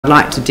I'd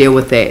like to deal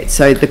with that.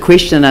 So the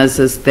question is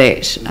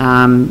that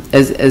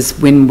is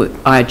when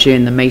I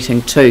adjourn the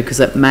meeting too, because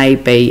it may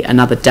be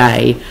another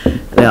day,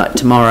 like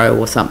tomorrow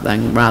or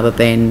something, rather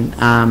than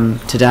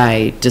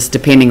today, just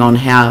depending on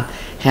how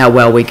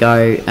well we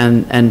go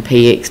in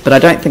PX. But I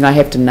don't think I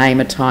have to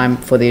name a time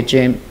for the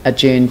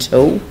adjourn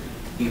till.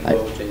 You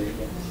will do,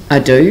 yes. I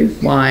do?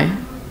 Why?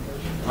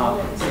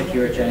 If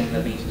you're adjourning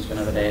the meetings for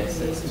another day,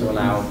 it's to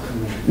allow...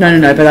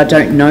 No, but I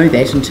don't know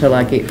that until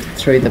I get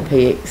through the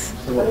PX.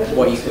 So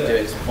what you could do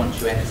is,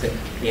 once you exit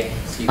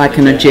PX... I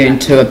can adjourn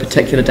to a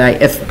particular day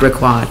if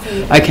required.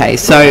 Okay,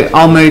 so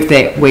I'll move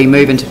that we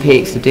move into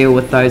PX to deal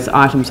with those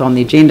items on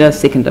the agenda,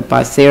 seconded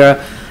by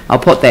Sarah. I'll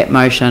put that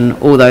motion.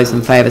 All those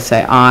in favour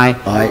say aye.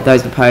 Aye.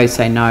 Those opposed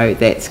say no.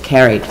 That's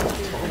carried.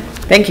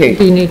 Thank you.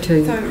 Do you need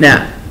to?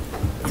 Now.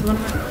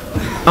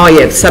 Oh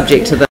yeah,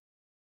 subject to the